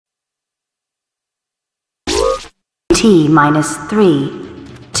T minus 3,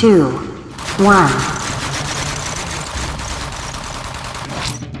 2,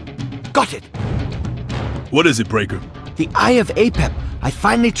 1. Got it! What is it, Breaker? The Eye of Apep. I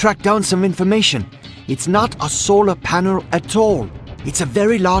finally tracked down some information. It's not a solar panel at all. It's a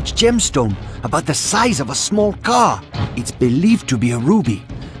very large gemstone, about the size of a small car. It's believed to be a ruby.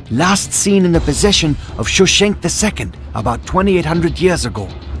 Last seen in the possession of Shushenk II, about 2,800 years ago.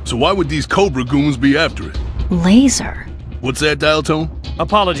 So why would these Cobra goons be after it? Laser. What's that, Dial Tone?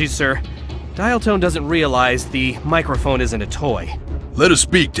 Apologies, sir. Dial Tone doesn't realize the microphone isn't a toy. Let us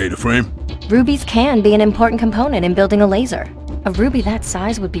speak, Dataframe. Rubies can be an important component in building a laser. A ruby that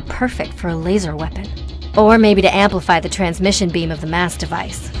size would be perfect for a laser weapon. Or maybe to amplify the transmission beam of the mass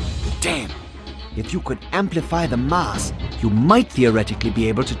device. Damn! If you could amplify the mass, you might theoretically be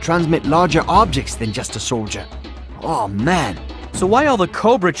able to transmit larger objects than just a soldier. Oh man! So why all the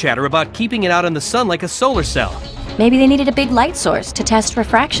Cobra chatter about keeping it out in the sun like a solar cell? Maybe they needed a big light source to test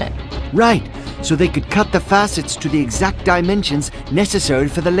refraction. Right, so they could cut the facets to the exact dimensions necessary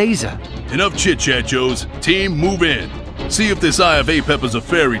for the laser. Enough chit-chat, Joes. Team, move in. See if this Eye of Apep is a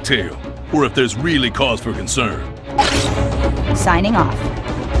fairy tale, or if there's really cause for concern. Signing off.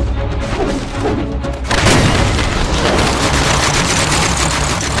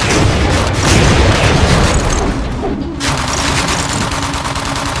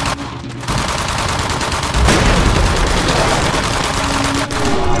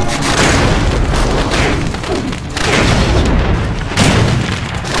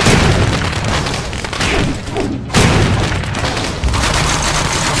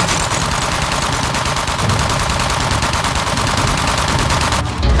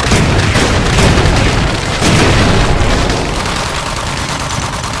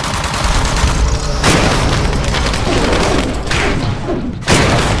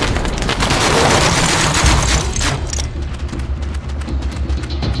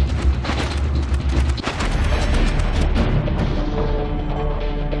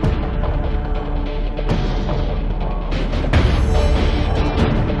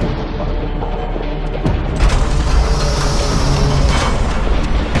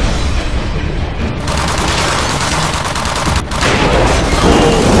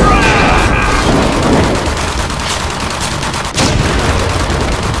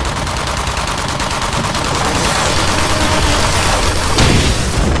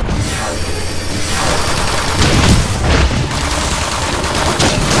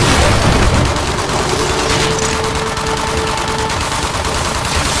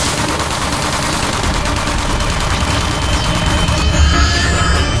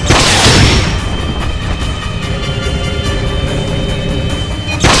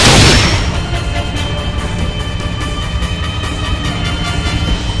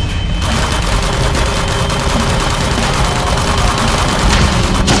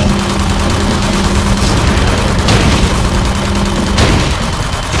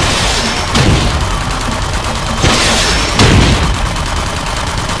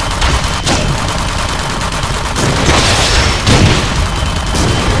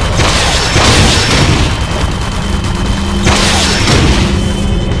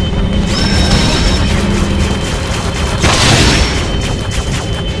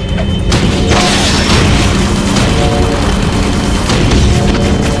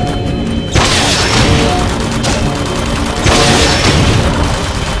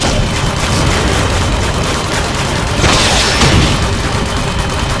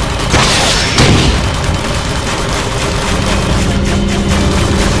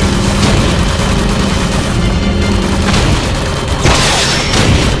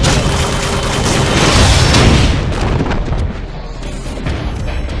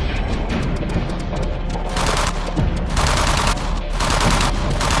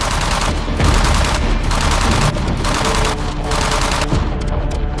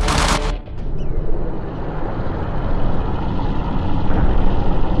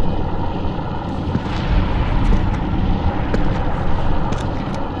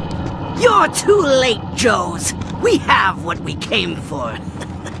 You're too late, Joes. We have what we came for.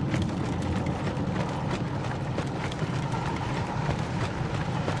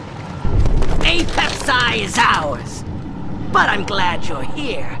 Apep's Eye is ours. But I'm glad you're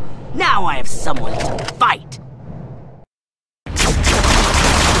here. Now I have someone to fight.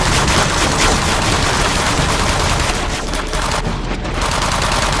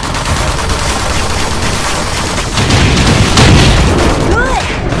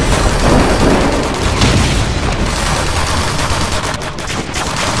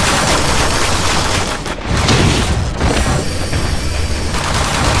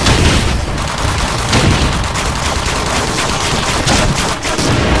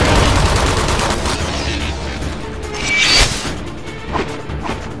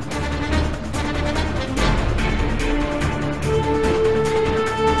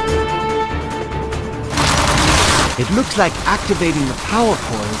 It looks like activating the power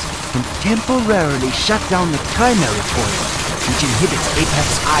coils can temporarily shut down the primary coil, which inhibits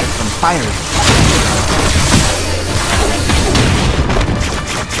APEP's eye from firing.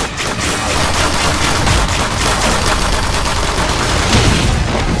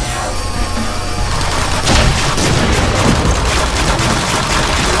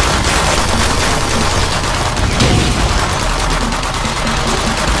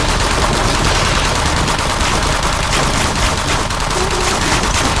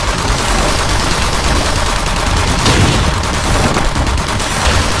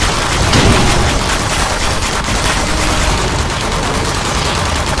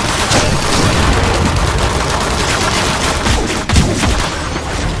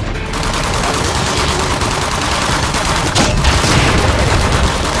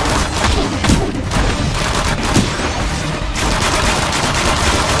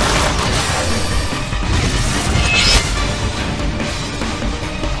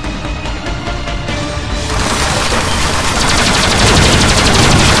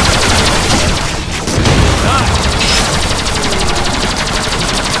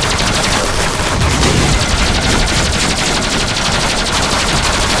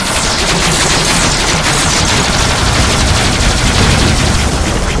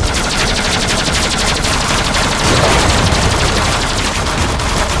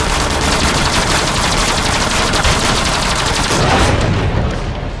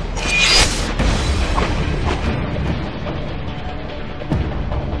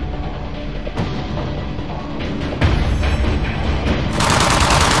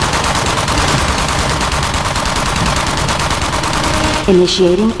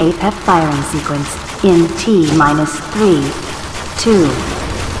 Initiating APEP firing sequence in T-minus 3, 2,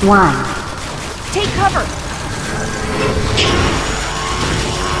 1. Take cover!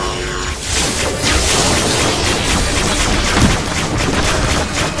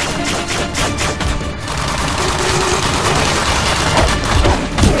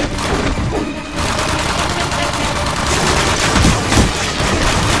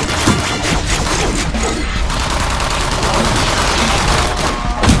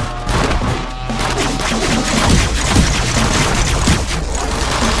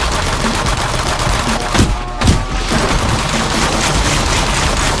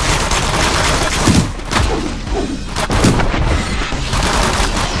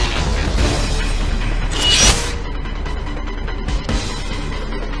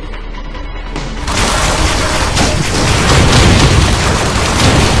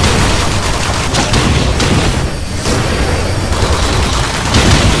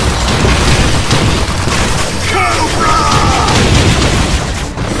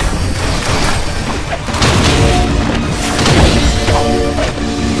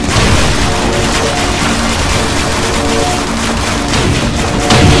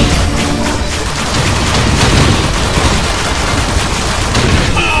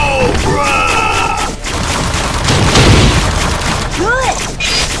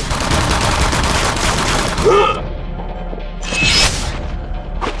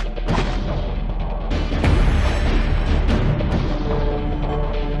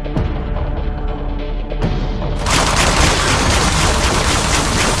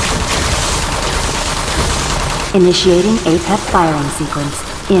 Initiating APEP firing sequence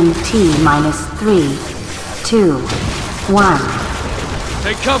in T-minus 3, 2, 1.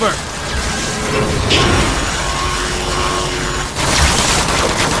 Take cover!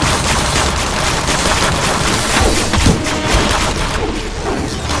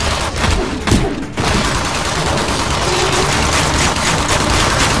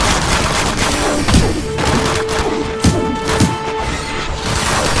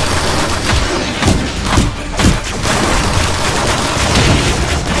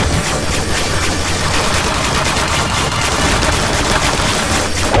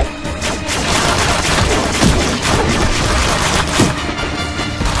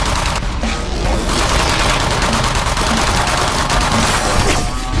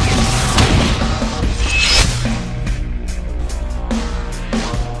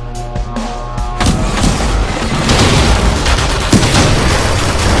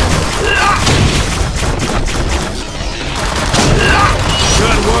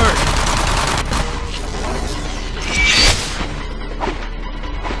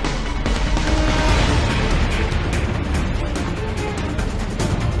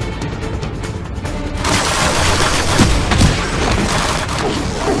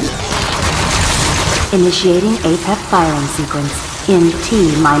 Initiating APEP firing sequence in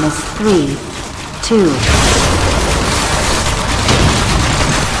T-minus 3, 2.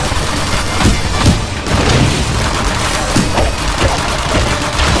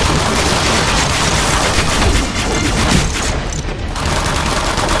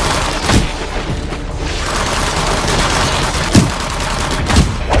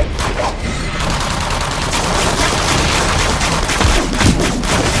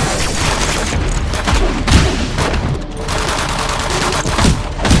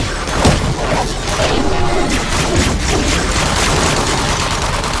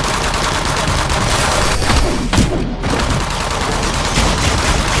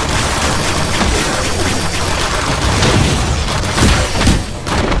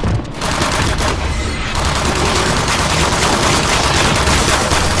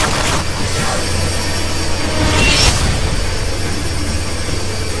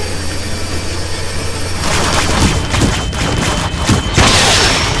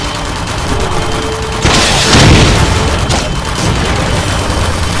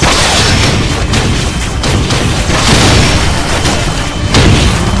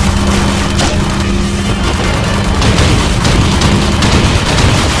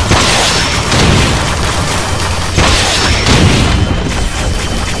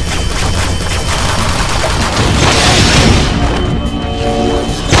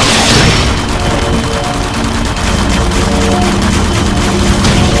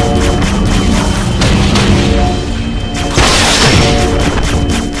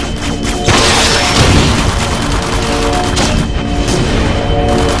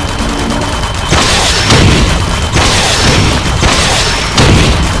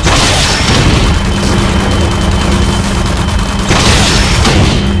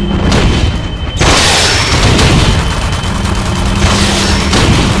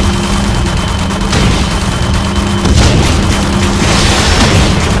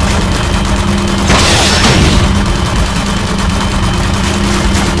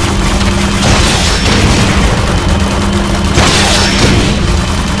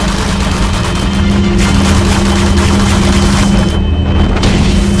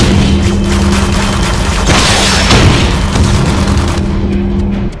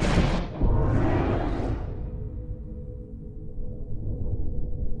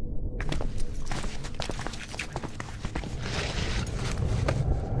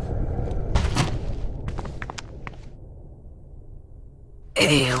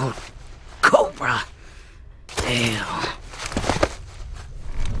 Hail, Cobra. Hail.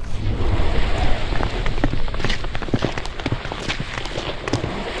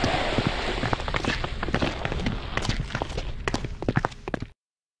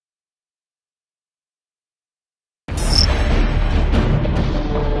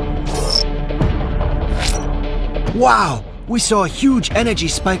 Wow! We saw a huge energy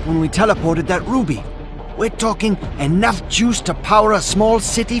spike when we teleported that ruby. We're talking enough juice to power a small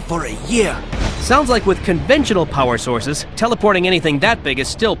city for a year. Sounds like with conventional power sources, teleporting anything that big is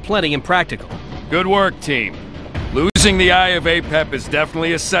still plenty impractical. Good work, team. Losing the Eye of APEP is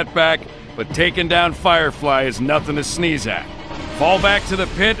definitely a setback, but taking down Firefly is nothing to sneeze at. Fall back to the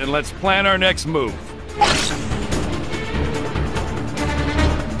pit and let's plan our next move.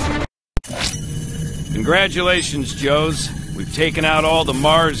 Congratulations, Joes. We've taken out all the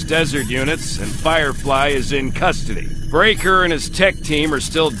Mars desert units, and Firefly is in custody. Breaker and his tech team are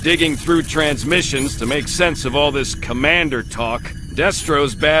still digging through transmissions to make sense of all this commander talk.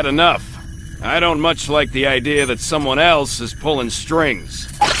 Destro's bad enough. I don't much like the idea that someone else is pulling strings.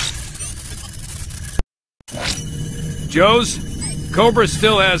 Joes, Cobra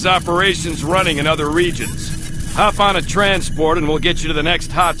still has operations running in other regions. Hop on a transport and we'll get you to the next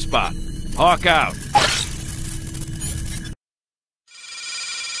hotspot. Hawk out.